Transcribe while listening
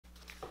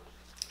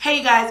Hey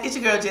you guys, it's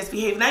your girl Just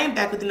Behave, and I am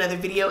back with another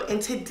video.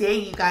 And today,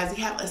 you guys,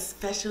 we have a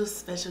special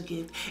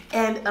gift,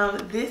 and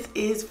this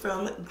is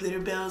from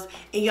Glitterbels.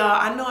 And y'all,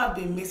 I know I've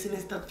been missing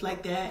and stuff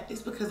like that.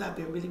 It's because I've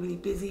been really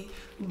busy,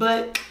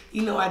 but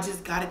you know, I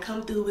just gotta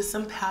come through with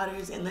some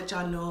powders and let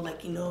y'all know,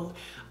 like, you know,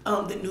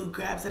 the new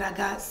grabs that I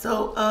got.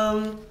 So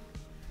I'm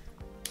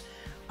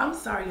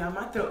sorry, y'all,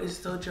 my throat is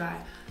so dry.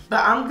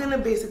 But I'm gonna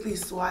basically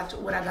swatch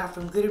what I got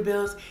from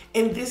Glitterbels,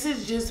 and this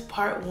is just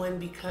part one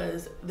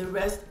because the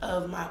rest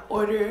of my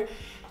order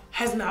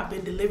has not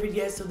been delivered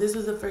yet. So this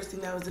was the first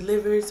thing that was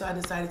delivered, so I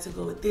decided to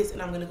go with this,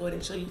 and I'm gonna go ahead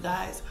and show you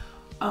guys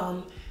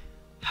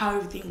how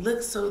everything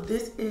looks. So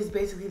this is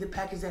basically the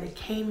package that it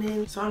came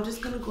in. So I'm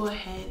just gonna go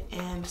ahead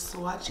and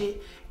swatch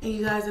it. And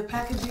you guys, the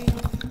packaging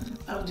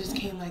just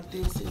came like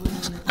this. It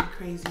wasn't nothing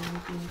crazy or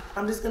anything.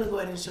 I'm just gonna go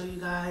ahead and show you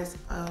guys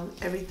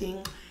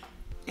everything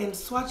and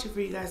swatch it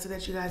for you guys so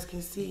that you guys can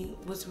see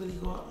what's really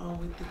going on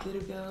with the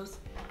Glitterbels.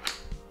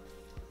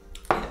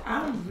 And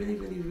I'm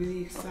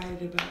really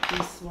excited about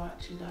this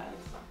swatch, you guys.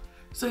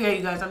 So yeah,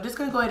 you guys, I'm just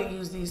gonna go ahead and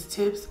use these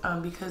tips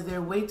because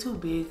they're way too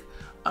big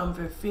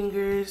for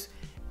fingers.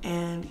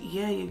 And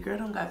yeah, your girl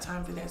don't got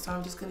time for that. So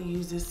I'm just gonna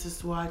use this to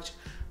swatch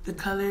the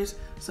colors.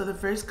 So the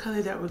first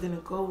color that we're gonna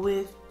go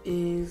with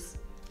is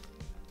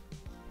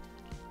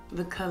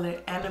the color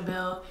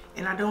Annabelle.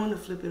 And I don't want to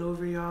flip it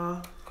over,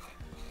 y'all.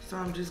 So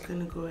I'm just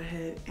gonna go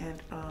ahead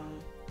and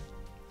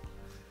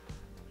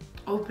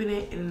open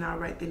it, and then I'll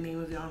write the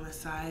name of it on the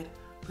side.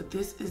 But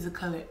this is the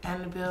color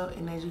Annabelle,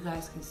 and as you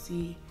guys can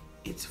see,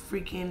 it's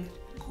freaking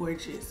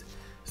gorgeous.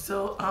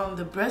 So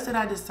the brush that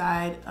I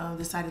decided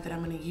that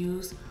I'm gonna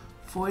use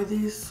for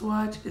this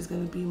swatch is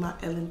gonna be my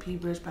L&P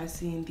brush by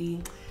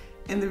C&D.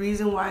 And the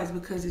reason why is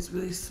because it's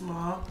really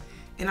small,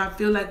 and I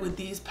feel like with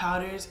these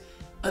powders,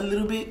 a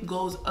little bit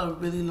goes a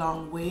really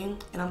long way,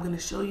 and I'm gonna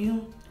show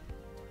you.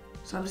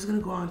 So I'm just gonna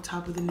go on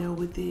top of the nail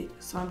with it.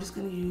 So I'm just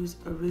gonna use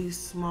a really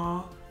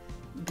small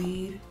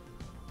bead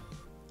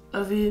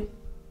of it.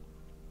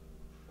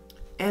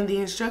 And the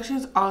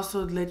instructions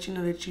also let you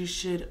know that you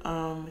should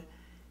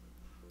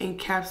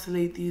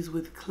encapsulate these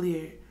with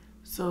clear.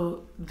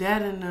 So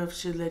that enough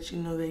should let you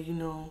know that, you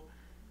know,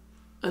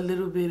 a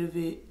little bit of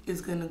it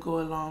is gonna go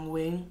a long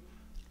way.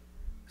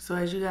 So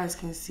as you guys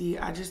can see,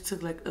 I just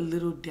took like a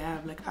little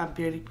dab, like I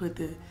barely put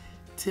the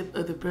tip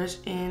of the brush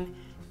in,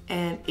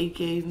 and it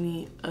gave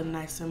me a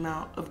nice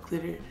amount of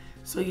glitter.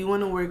 So you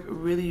want to work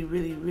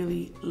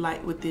really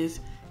light with this.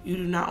 You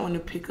do not want to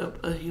pick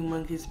up a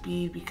humongous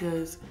bead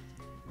because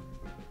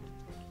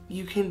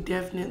you can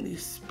definitely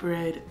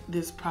spread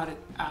this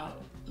product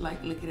out.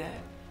 Like, look at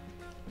that,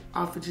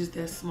 off of just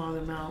that small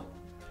amount.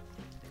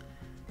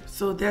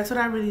 So that's what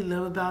I really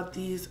love about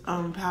these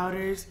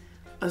powders.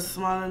 A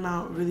small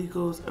amount really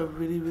goes a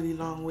really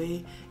long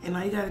way, and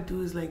all you gotta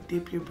do is like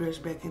dip your brush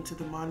back into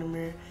the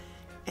monomer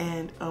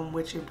and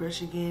wet your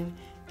brush again,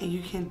 and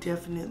you can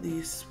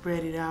definitely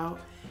spread it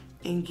out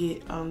and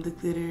get the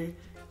glitter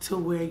to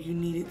where you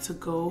need it to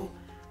go.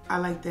 I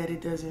like that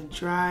it doesn't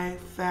dry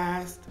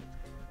fast,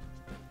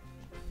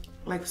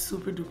 like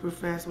super duper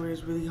fast, where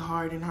it's really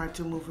hard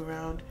to move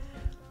around.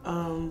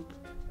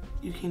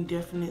 You can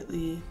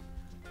definitely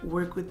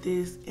work with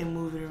this and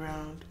move it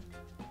around.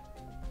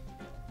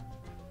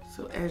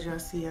 So as y'all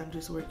see, I'm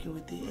just working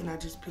with it, and I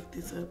just picked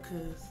this up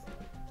because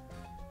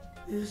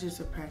this is just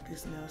a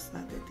practice nail, it's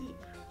not that deep.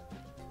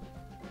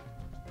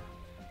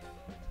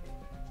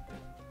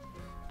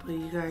 But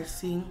you guys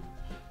see,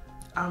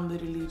 I'm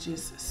literally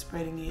just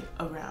spreading it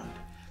around.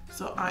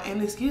 So,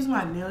 and excuse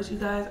my nails, you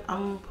guys,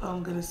 I'm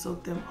gonna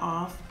soak them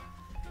off.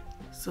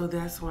 So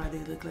that's why they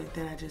look like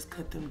that. I just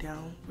cut them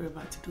down. We're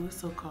about to do a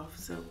soak off,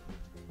 so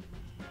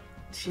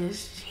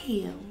just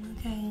chill,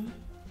 okay?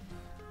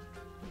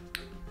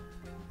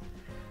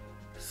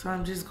 So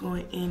I'm just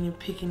going in and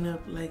picking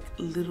up like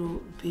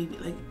little baby,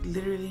 like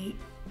literally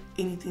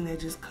anything that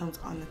just comes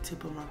on the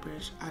tip of my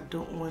brush. I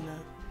don't want to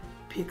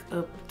pick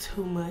up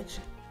too much.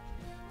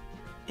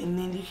 And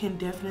then you can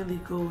definitely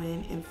go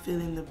in and fill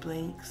in the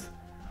blanks,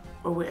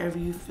 or wherever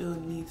you feel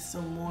needs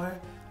some more,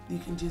 you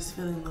can just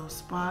fill in those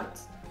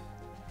spots.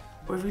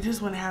 Or if you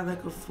just want to have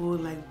like a full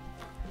like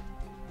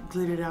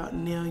glittered out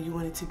nail, you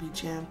want it to be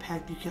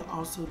jam-packed, you can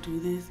also do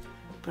this.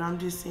 But I'm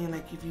just saying,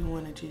 like, if you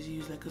want to just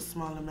use like a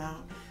small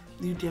amount,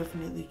 you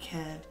definitely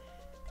can.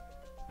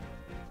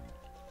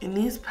 And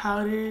these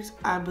powders,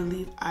 I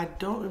believe, I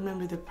don't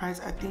remember the price.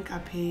 I think I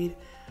paid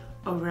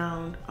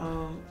around,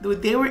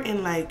 they were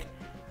in like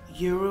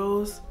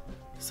euros,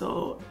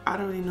 so I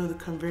don't really know the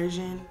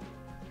conversion.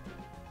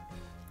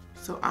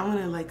 So I'm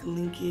gonna like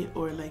link it,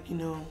 or like, you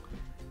know,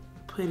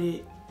 put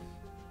it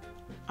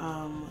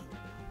on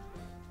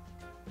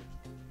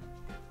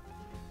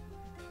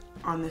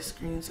the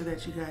screen so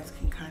that you guys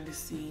can kind of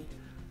see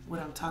what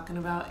I'm talking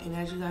about. And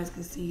as you guys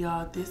can see,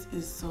 y'all, this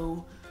is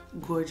so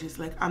gorgeous.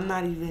 Like, I'm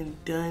not even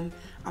done.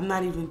 I'm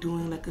not even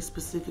doing like a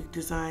specific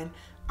design.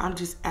 I'm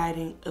just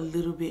adding a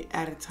little bit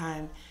at a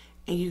time,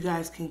 and you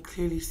guys can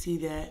clearly see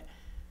that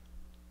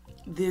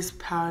this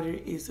powder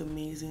is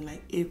amazing.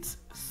 Like, it's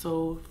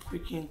so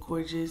freaking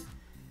gorgeous.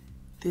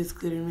 this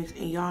glitter mix.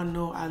 And y'all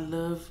know I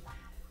love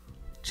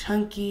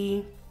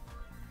chunky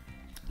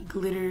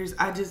glitters.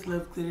 I just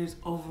love glitters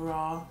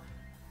overall.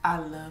 I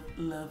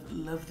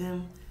love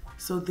them.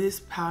 So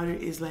this powder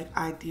is like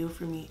ideal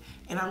for me.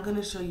 And I'm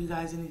gonna show you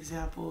guys an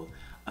example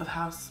of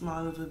how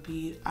small of a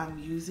bead I'm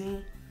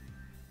using.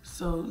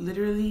 So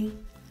literally,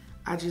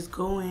 I just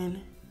go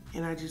in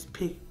and I just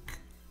pick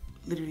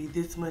literally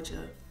this much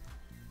up.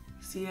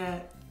 See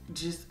that?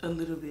 Just a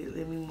little bit.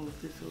 Let me move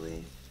this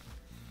away.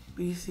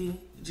 But you see,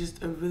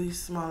 just a really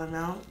small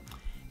amount.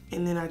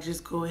 And then I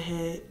just go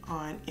ahead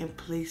on and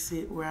place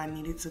it where I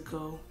need it to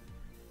go.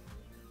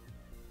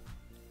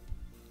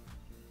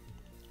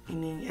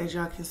 And then as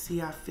y'all can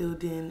see, I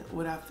filled in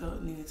what I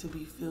felt needed to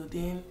be filled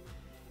in.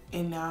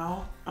 And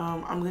now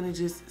I'm gonna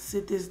just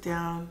sit this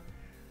down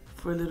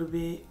for a little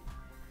bit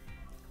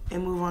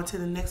and move on to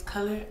the next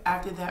color.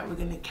 After that, we're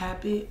gonna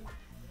cap it.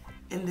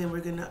 And then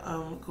we're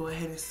gonna go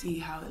ahead and see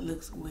how it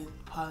looks with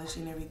polish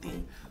and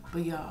everything.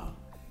 But y'all,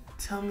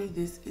 tell me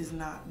this is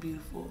not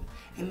beautiful.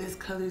 And this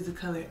color is the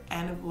color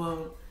Annabelle.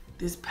 Well,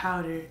 this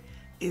powder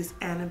is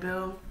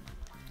Annabelle.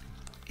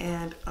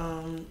 And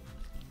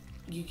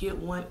you get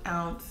 1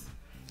 ounce.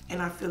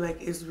 And I feel like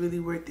it's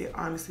really worth it.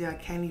 Honestly, I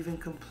can't even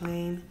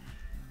complain.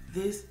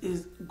 This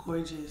is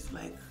gorgeous.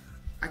 Like,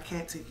 I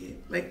can't take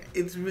it. Like,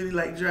 it's really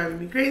like driving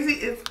me crazy.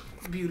 It's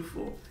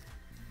beautiful.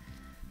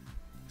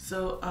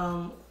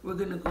 So we're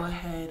gonna go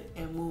ahead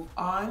and move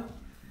on.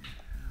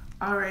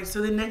 All right,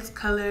 so the next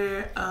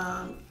color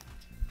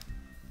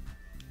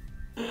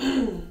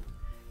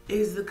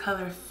is the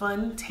color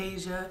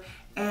Funtasia.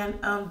 And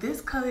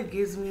this color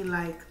gives me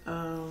like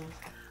a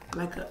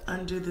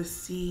under the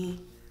sea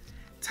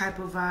type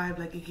of vibe.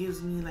 Like it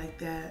gives me like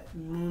that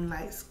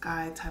moonlight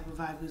sky type of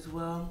vibe as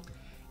well.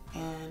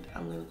 And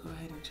I'm gonna go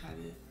ahead and try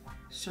to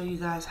show you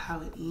guys how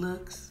it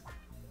looks.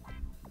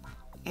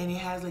 And it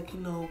has like, you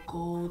know,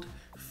 gold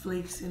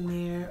flakes in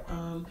there.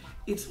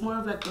 It's more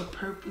of like a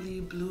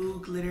purpley blue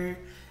glitter.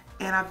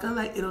 And I feel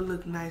like it'll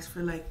look nice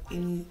for like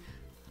any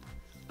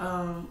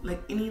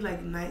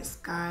night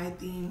sky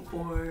theme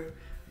or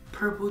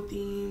purple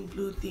theme,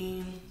 blue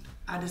theme.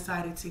 I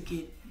decided to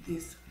get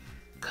this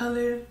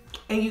color.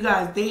 And you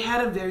guys, they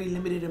had a very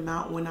limited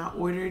amount when I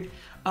ordered.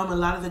 A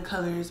lot of the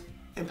colors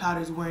and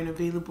powders weren't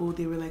available.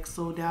 They were like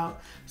sold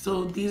out.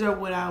 So these are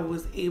what I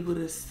was able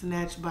to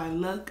snatch by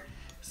luck.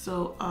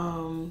 So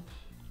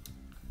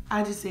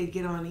I just say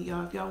get on it,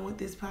 y'all. If y'all want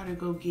this powder,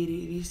 go get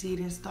it. If you see it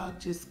in stock,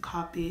 just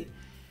cop it.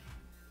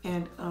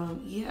 And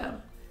yeah.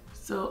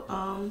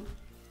 So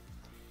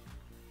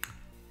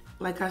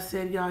like I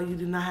said, y'all, you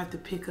do not have to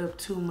pick up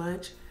too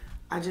much.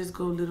 I just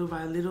go little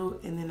by little,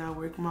 and then I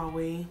work my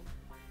way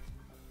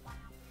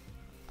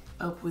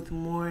up with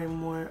more and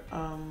more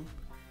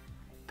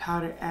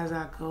powder as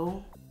I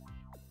go.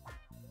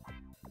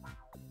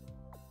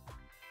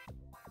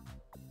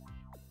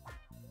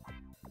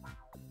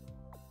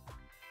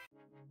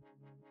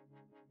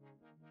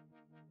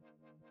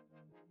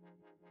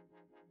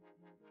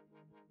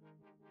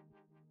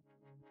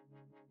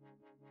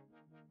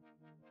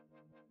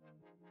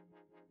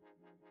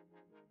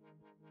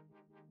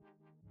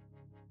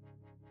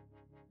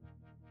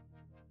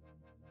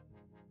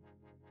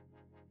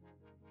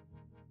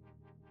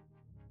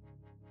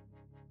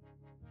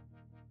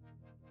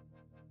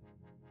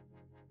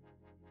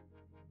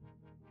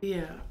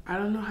 Yeah, I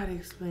don't know how to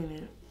explain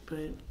it,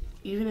 but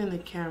even in the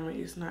camera,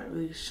 it's not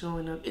really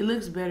showing up. It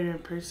looks better in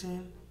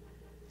person,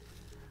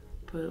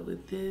 but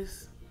with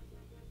this,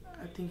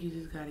 I think you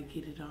just gotta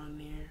get it on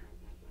there.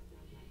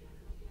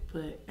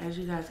 But as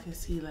you guys can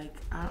see, like,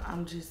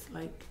 I'm just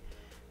like,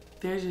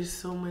 there's just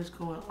so much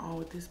going on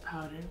with this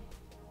powder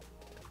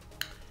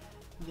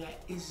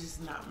that it's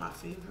just not my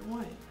favorite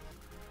one.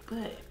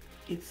 But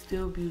it's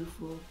still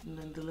beautiful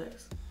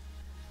nonetheless.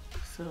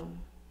 So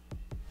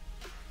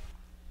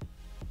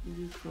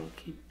you're just gonna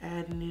keep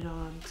adding it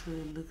on till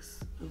it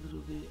looks a little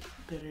bit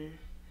better,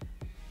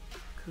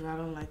 because I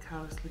don't like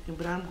how it's looking.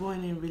 But I'm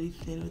going in really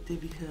thin with it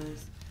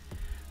because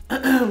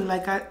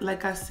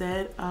like I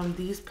said,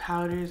 these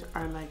powders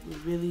are like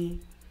really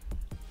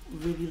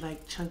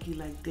like chunky.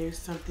 Like there's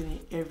something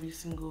in every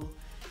single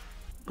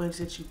bunch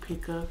that you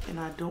pick up, and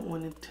I don't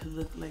want it to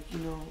look like, you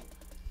know,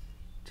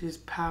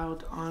 just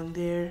piled on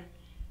there.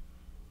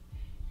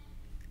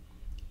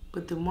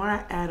 But the more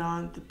I add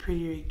on, the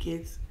prettier it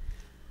gets.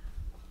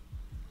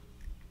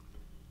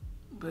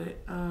 But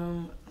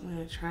I'm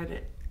gonna try to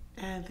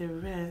add the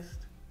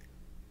rest.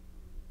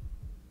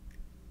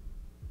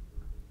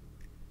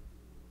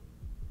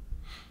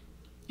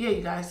 Yeah,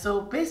 you guys,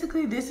 so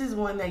basically this is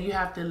one that you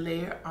have to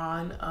layer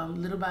on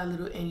little by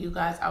little. And you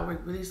guys, I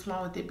work really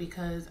small with it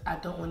because I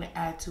don't want to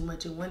add too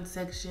much in one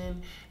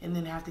section and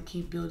then have to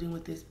keep building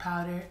with this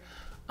powder.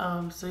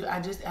 So I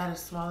just add a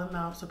small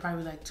amount, so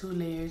probably like 2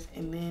 layers.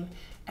 And then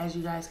as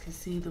you guys can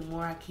see, the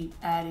more I keep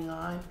adding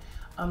on,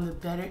 the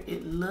better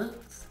it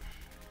looks.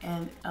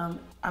 And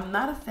I'm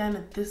not a fan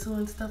of thistle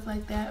and stuff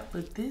like that,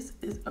 but this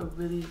is a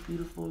really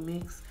beautiful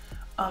mix.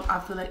 I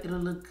feel like it'll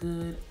look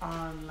good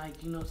on,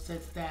 like, you know,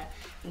 sets that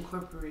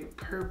incorporate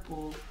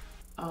purple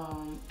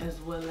as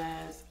well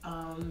as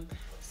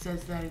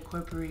sets that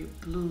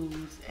incorporate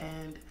blues,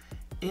 and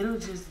it'll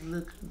just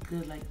look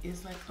good. Like,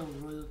 it's like a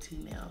royalty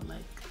nail.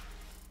 Like,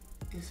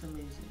 it's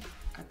amazing.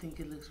 I think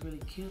it looks really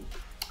cute,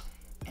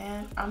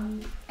 and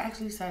I'm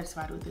actually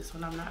satisfied with this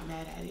one. I'm not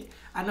mad at it.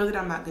 I know that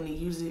I'm not gonna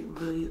use it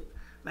really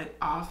like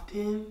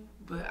often,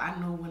 but I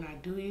know when I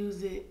do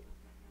use it,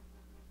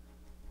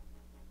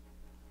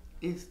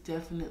 it's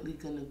definitely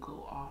gonna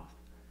go off.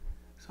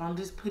 So I'm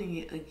just putting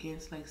it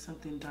against like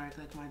something dark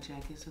like my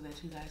jacket so that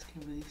you guys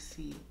can really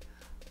see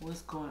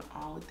what's going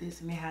on with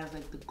this. And it has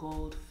like the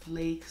gold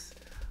flakes,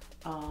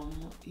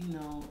 you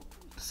know,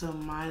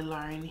 some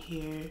mylar in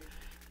here.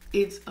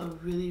 It's a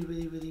really,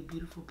 really, really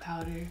beautiful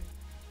powder,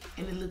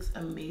 and it looks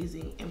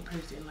amazing in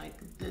person. Like,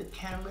 the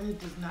camera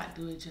does not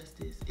do it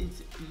justice.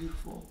 It's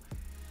beautiful.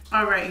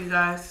 All right, you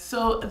guys.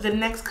 So the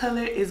next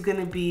color is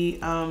gonna be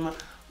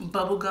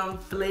Bubblegum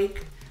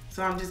Flake.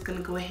 So I'm just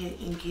gonna go ahead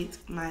and get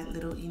my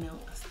little, you know,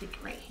 stick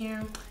right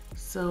here.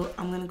 So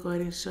I'm gonna go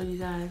ahead and show you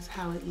guys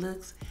how it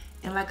looks.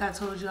 And like I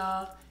told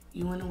y'all,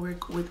 you wanna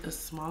work with a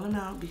small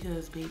amount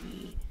because,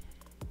 baby,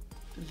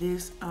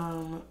 this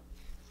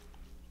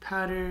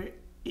powder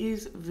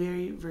is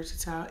very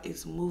versatile.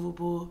 It's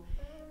movable,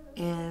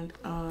 and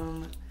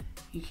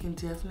you can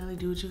definitely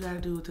do what you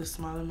gotta do with a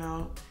small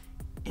amount.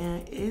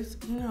 And it's,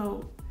 you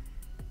know,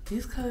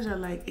 these colors are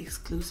like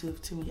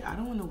exclusive to me. I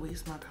don't wanna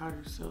waste my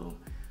powder, so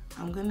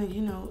I'm gonna,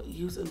 you know,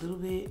 use a little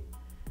bit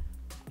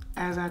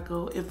as I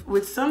go. If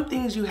with some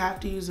things you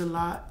have to use a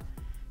lot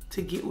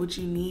to get what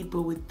you need,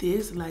 but with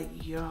this, like,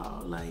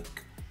 y'all,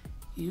 like,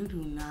 you do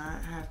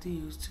not have to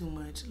use too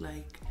much.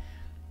 Like,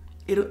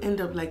 it'll end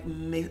up like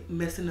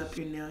messing up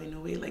your nail in a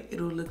way. Like,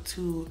 it'll look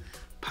too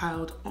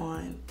piled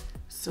on.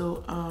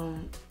 So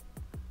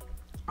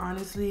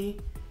honestly,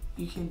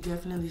 you can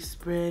definitely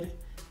spread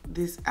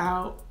this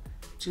out.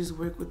 Just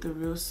work with a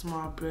real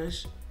small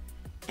brush.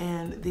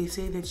 And they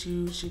say that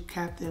you should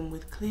cap them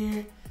with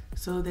clear,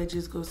 so that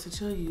just goes to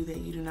show you that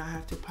you do not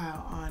have to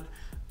pile on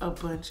a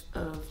bunch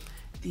of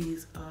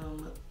these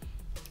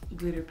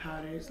glitter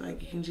powders.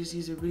 Like, you can just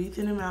use a really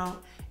thin amount,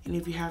 and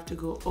if you have to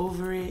go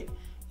over it,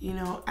 you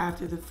know,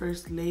 after the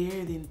first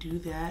layer, then do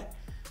that.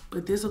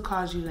 But this will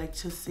cause you like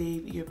to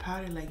save your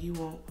powder. Like, you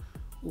won't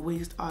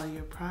waste all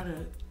your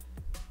product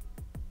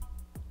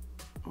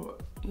or,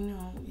 you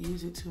know,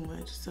 use it too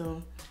much.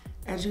 So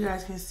as you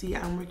guys can see,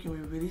 I'm working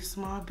with really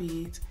small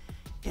beads,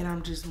 and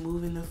I'm just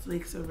moving the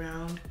flakes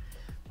around,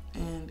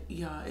 and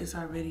y'all, it's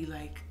already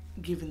like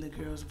giving the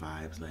girls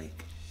vibes.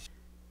 Like,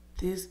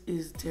 this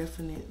is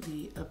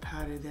definitely a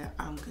powder that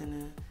I'm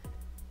gonna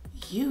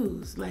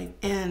use. Like,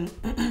 and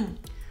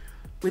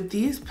with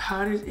these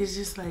powders, it's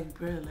just like,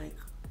 bruh, like,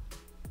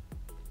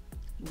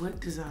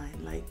 what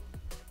design? Like,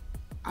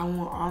 I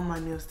want all my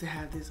nails to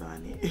have this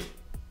on it.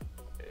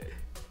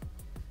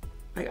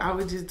 Like, I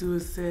would just do a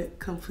set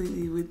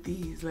completely with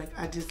these. Like,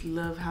 I just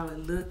love how it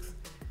looks.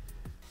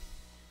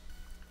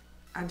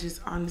 I just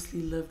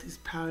honestly love this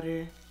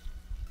powder.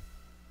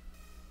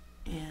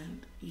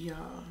 And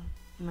y'all,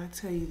 when I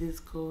tell you this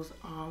goes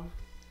off,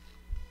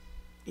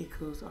 it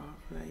goes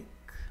off. Like,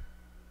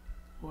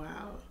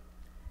 wow.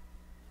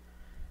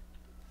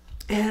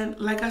 And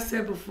like I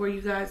said before,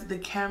 you guys, the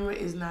camera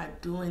is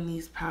not doing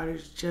these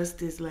powders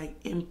justice. Like,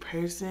 in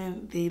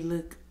person, they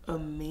look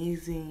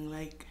amazing.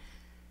 Like,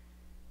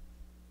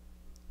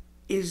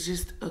 it's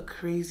just a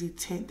crazy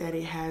tint that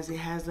it has. It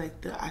has like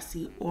the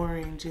icy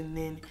orange, and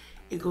then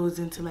it goes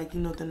into like,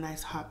 you know, the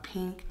nice hot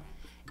pink,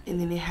 and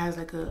then it has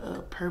like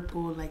a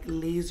purple, like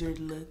lasered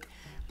look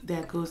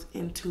that goes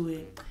into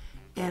it.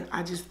 And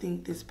I just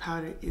think this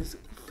powder is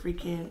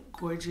freaking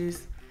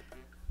gorgeous.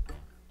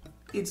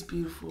 It's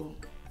beautiful.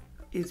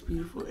 It's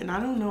beautiful. And I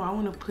don't know, I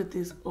want to put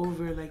this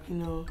over, like, you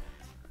know,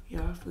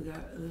 y'all, I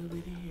forgot a little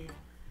bit in here.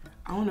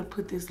 I want to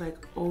put this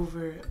like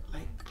over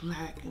like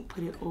black, and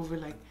put it over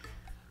like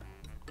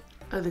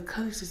other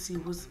colors to see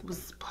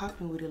what's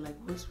popping with it, like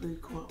what's really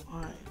going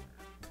on.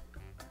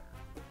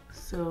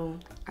 So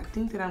I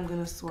think that I'm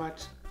gonna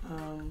swatch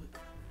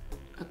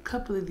a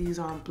couple of these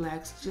on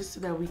blacks, just so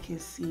that we can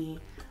see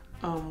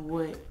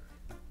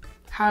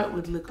how it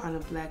would look on a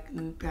black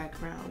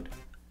background.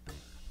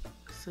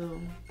 So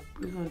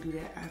we're gonna do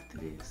that after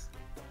this.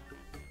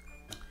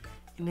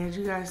 And as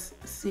you guys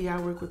see, I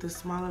work with a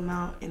small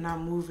amount, and I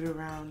move it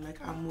around.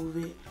 Like, I move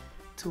it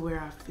to where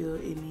I feel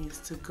it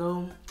needs to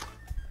go.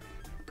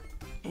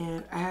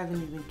 And I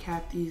haven't even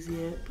capped these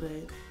yet,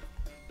 but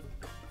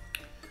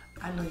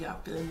I know y'all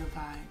feeling the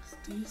vibes.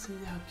 Do you see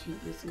how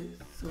cute this is?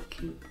 So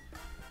cute.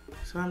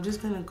 So I'm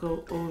just gonna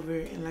go over,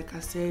 and like I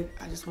said,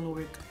 I just wanna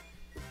work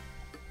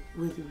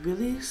with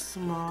really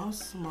small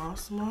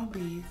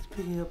beads,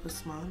 picking up a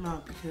small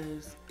amount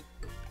because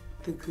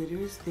the glitter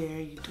is there.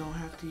 You don't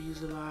have to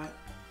use a lot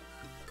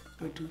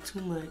or do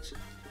too much.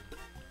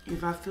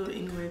 If I feel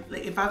anywhere,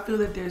 like if I feel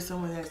that there's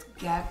somewhere that's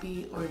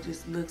gappy or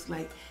just looks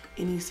like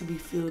it needs to be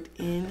filled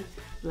in,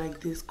 like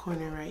this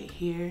corner right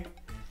here,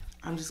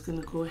 I'm just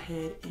gonna go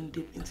ahead and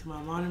dip into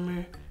my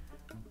monomer,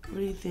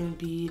 really thin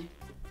bead,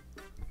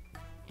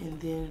 and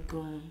then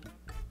boom.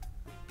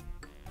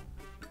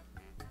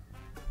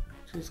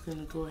 just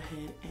gonna go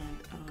ahead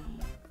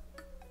and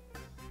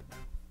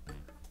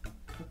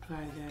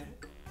apply that.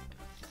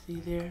 See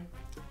there?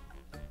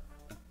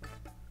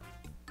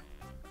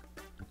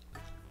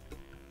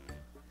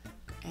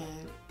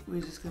 And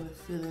we're just gonna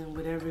fill in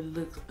whatever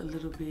looks a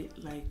little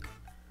bit like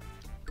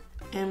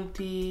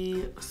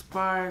empty,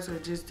 sparse, or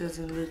just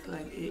doesn't look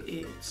like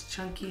it's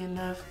chunky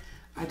enough.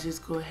 I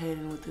just go ahead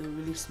and with a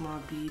really small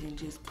bead and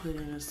just put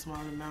in a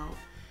small amount.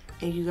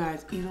 And you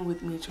guys, even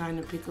with me trying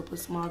to pick up a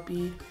small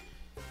bead,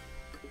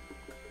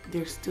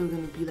 there's still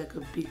gonna be like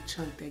a big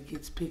chunk that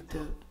gets picked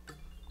up.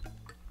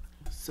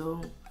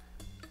 So,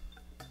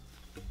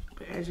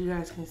 but as you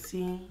guys can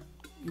see,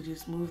 you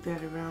just move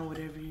that around,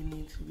 whatever you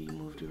need to be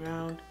moved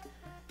around.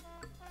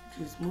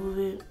 Just move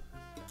it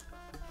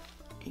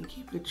and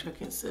keep it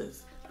trucking,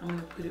 sis. I'm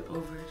gonna put it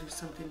over just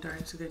something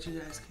dark so that you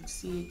guys can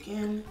see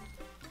again.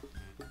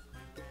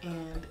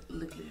 And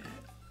look at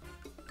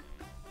that.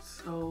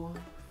 So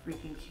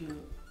freaking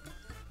cute.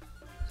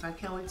 So I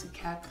can't wait to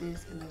cap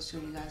this and then show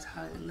you guys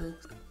how it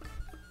looks.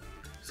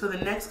 So the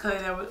next color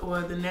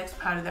that the next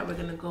powder that we're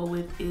gonna go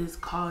with is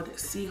called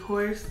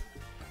Seahorse.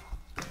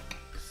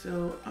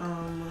 So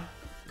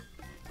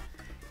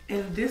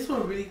and this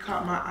one really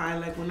caught my eye.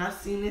 Like when I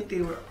seen it,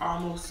 they were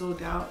almost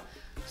sold out.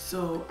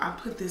 So I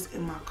put this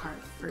in my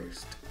cart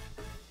first.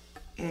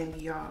 And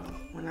y'all,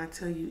 when I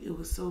tell you it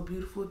was so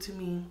beautiful to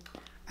me,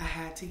 I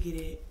had to get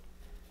it.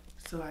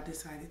 So I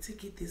decided to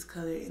get this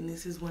color, and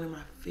this is one of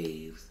my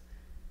faves.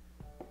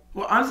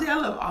 Well, honestly, I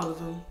love all of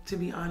them, to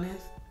be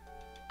honest.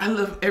 I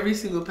love every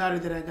single powder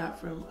that I got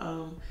from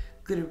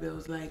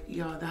Glitterbels. Like,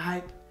 y'all, the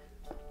hype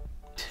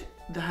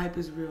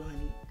is real,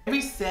 honey.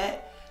 Every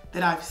set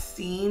that I've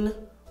seen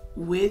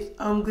with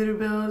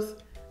Glitterbels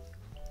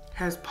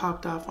has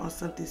popped off on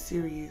something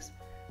serious.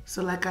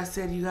 So like I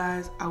said, you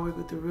guys, I work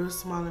with a real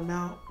small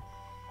amount,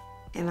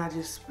 and I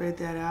just spread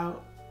that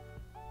out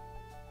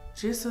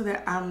just so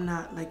that I'm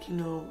not, like, you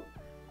know,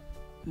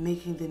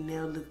 making the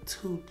nail look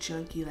too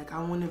junky. Like,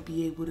 I want to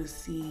be able to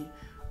see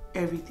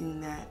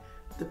everything that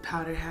the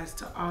powder has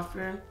to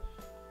offer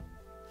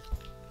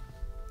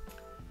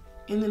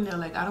in the nail.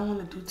 Like, I don't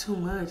want to do too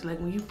much. Like,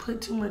 when you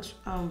put too much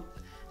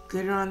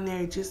glitter on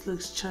there, it just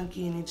looks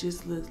chunky and it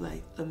just looks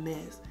like a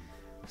mess.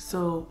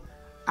 So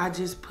I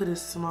just put a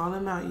small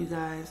amount, you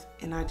guys,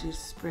 and I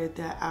just spread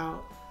that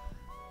out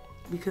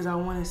because I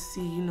want to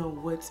see, you know,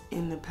 what's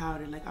in the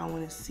powder. Like, I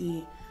want to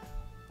see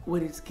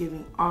what it's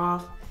giving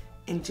off,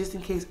 and just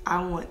in case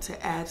I want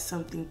to add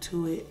something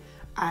to it,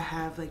 I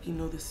have, like, you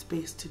know, the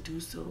space to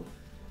do so.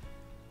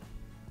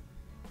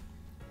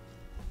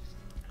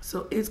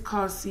 So it's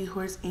called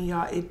Seahorse, and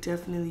y'all, it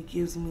definitely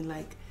gives me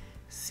like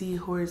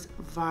seahorse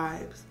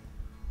vibes.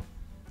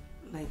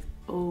 Like,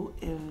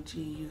 OMG,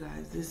 you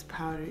guys, this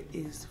powder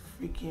is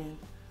freaking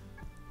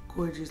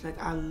gorgeous.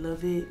 Like, I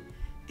love it.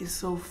 It's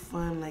so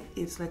fun. Like,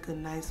 it's like a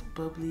nice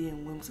bubbly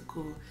and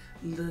whimsical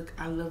look.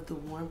 I love the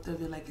warmth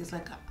of it. Like, it's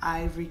like an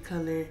ivory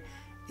color.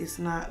 It's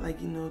not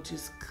like, you know,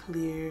 just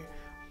clear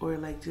or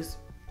like just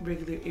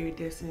regular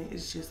iridescent.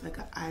 It's just like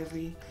an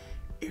ivory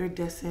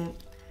iridescent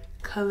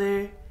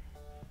color,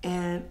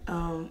 and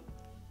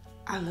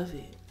I love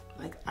it.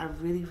 Like, I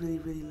really, really,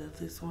 really love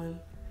this one.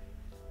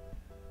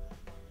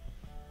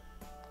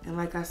 And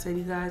like I said,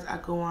 you guys, I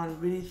go on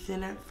really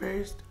thin at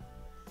first,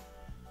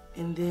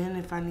 and then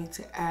if I need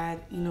to add,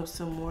 you know,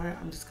 some more,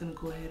 I'm just gonna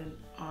go ahead and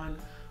on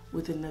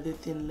with another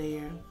thin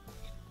layer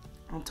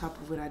on top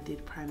of what I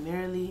did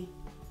primarily.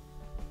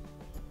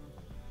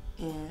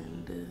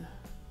 And you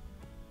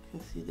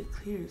can see the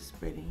clear is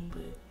spreading,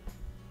 but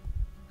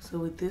so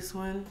with this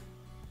one,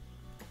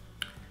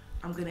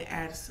 I'm gonna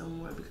add some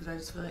more because I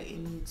just feel like it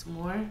needs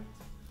more.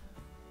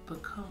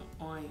 But come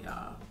on,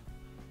 y'all,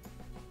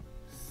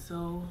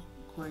 so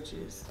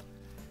gorgeous.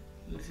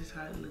 And this is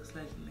how it looks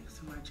like next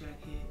to my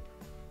jacket.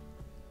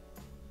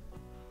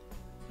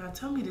 Now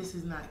tell me this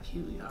is not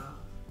cute, y'all.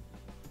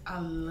 I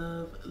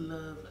love,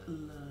 love,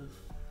 love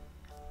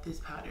this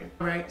powder.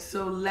 All right,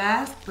 so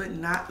last but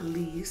not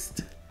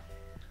least,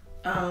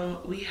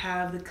 we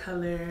have the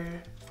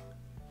color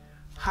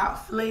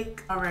Hot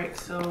Flake. All right,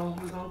 so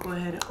we're gonna go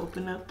ahead and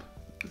open up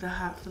the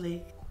Hot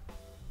Flake.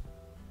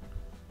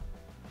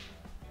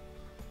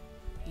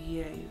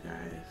 Yeah, you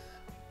guys.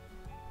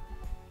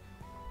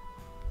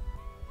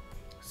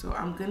 So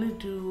I'm gonna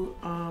do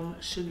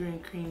Sugar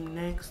and Cream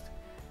next,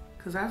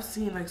 because I've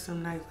seen like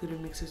some nice glitter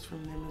mixes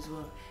from them as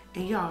well.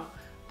 And y'all,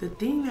 the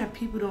thing that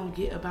people don't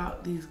get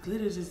about these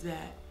glitters is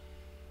that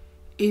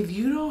if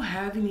you don't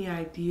have any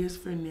ideas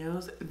for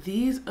nails,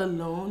 these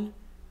alone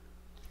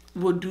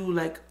will do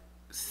like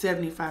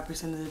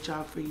 75% of the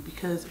job for you.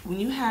 Because when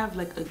you have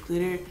like a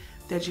glitter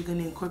that you're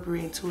gonna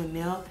incorporate into a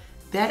nail,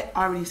 that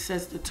already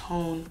sets the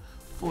tone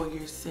for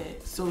your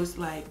set. So it's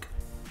like,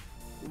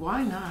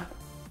 why not?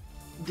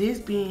 This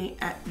being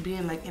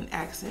like an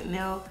accent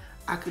nail,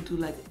 I could do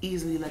like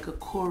easily like a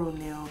coral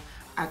nail.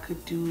 I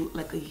could do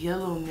like a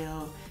yellow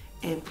nail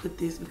and put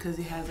this, because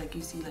it has, like,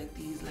 you see like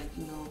these, like,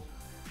 you know,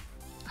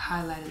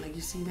 highlighted, like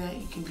you see that?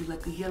 You can do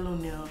like a yellow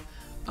nail.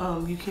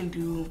 You can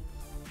do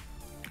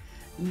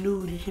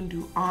nude, you can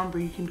do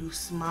ombre, you can do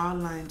smile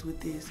lines with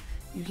this.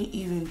 You can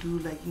even do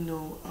like, you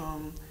know,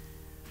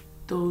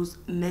 those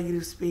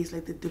negative space,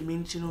 like the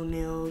dimensional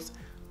nails.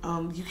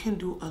 You can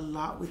do a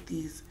lot with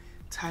these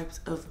types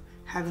of,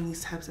 having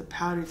these types of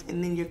powders.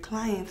 And then your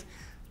clients,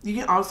 you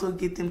can also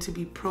get them to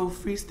be pro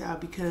freestyle,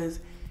 because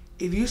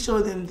if you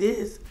show them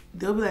this,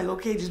 they'll be like,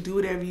 okay, just do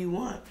whatever you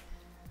want.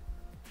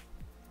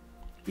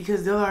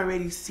 Because they'll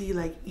already see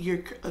like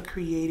you're a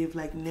creative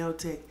like nail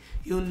tech.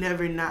 You'll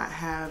never not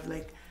have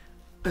like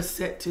a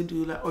set to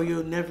do, like, or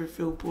you'll never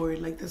feel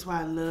bored. Like, that's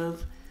why I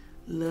love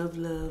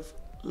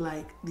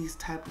like these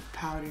type of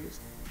powders,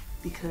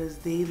 because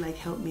they like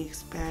help me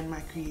expand my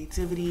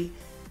creativity.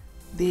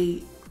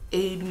 They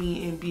aid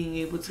me in being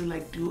able to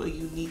like do a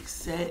unique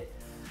set,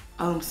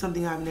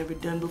 something I've never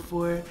done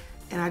before.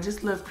 And I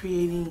just love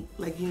creating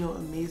like, you know,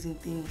 amazing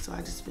things. So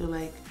I just feel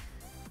like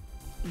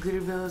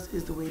Glitterbels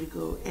is the way to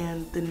go.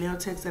 And the nail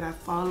techs that I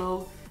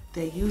follow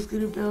that use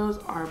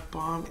Glitterbels are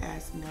bomb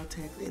ass nail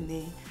techs, and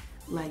they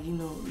like, you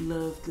know,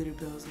 love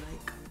Glitterbels.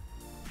 Like,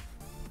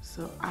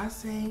 so I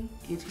say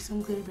get you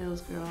some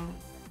Glitterbels, girl.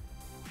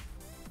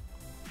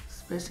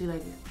 Especially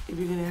like if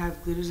you're gonna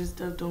have glitters and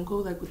stuff, don't go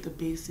like with the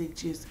basic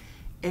just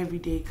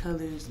everyday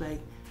colors. Like,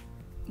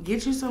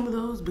 get you some of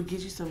those, but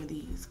get you some of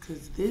these,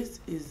 because this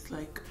is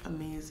like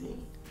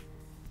amazing.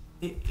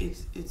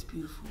 It's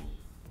beautiful,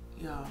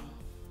 y'all.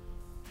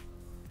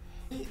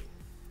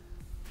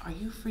 Are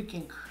you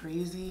freaking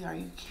crazy? Are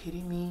you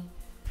kidding me?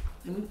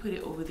 Let me put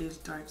it over this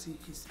dark so you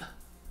can see.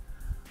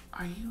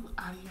 Are you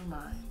out of your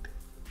mind?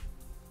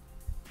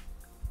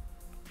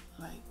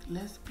 Like,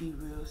 let's be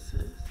real,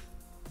 sis.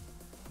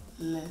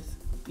 Let's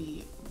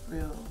be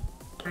real.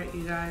 Alright,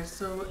 you guys,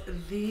 so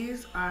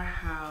these are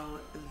how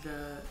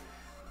the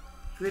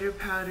glitter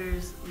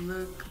powders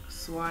look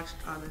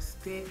swatched on a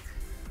stick.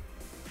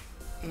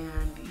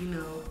 And you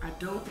know, I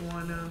don't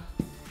wanna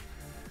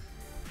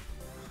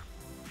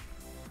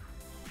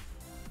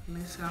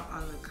miss out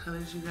on the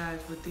colors, you guys,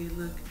 but they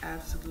look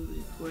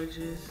absolutely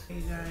gorgeous.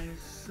 Hey guys,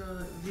 so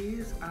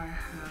these are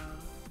how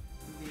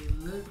they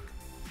look.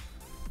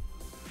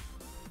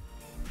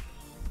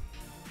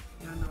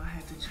 Y'all know I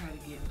had to try to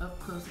get up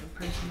close and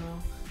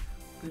personal,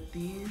 but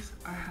these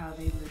are how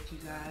they look, you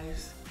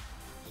guys.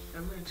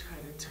 I'm gonna try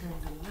to turn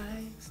the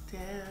lights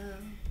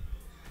down,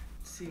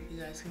 see if you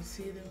guys can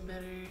see them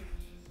better.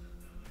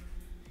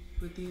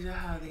 But these are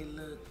how they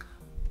look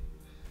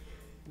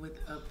with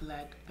a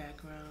black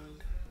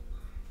background.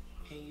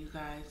 And you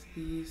guys,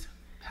 these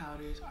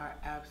powders are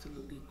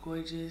absolutely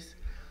gorgeous.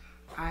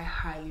 I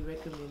highly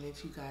recommend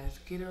that you guys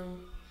get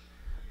them.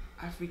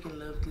 I freaking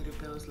love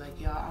Glitterbels. Like,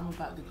 y'all, I'm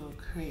about to go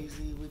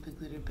crazy with the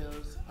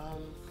Glitterbels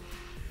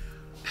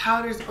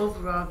powders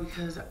overall,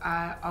 because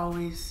I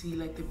always see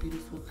like the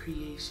beautiful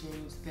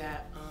creations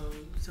that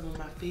some of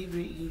my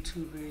favorite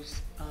YouTubers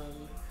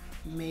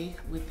make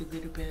with the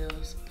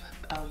Glitterbels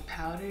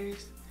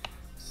powders.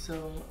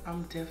 So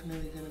I'm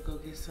definitely gonna go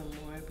get some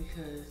more,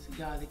 because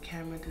y'all, the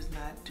camera does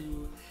not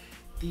do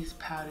these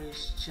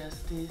powders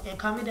justice. And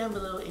comment down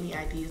below any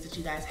ideas that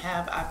you guys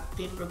have. I've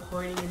been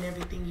recording and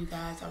everything, you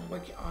guys. I'm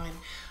working on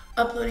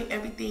uploading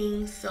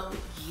everything, so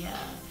yeah.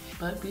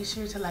 But be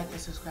sure to like and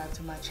subscribe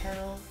to my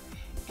channel.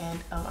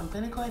 And I'm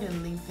gonna go ahead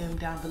and link them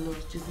down below,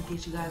 just in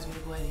case you guys wanna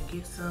go ahead and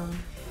get some.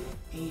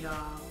 And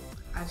y'all,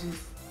 I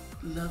just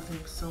love them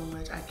so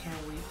much. I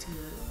can't wait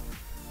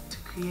to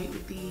create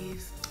with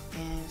these.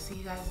 And see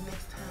you guys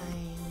next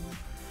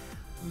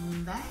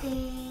time.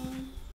 Bye.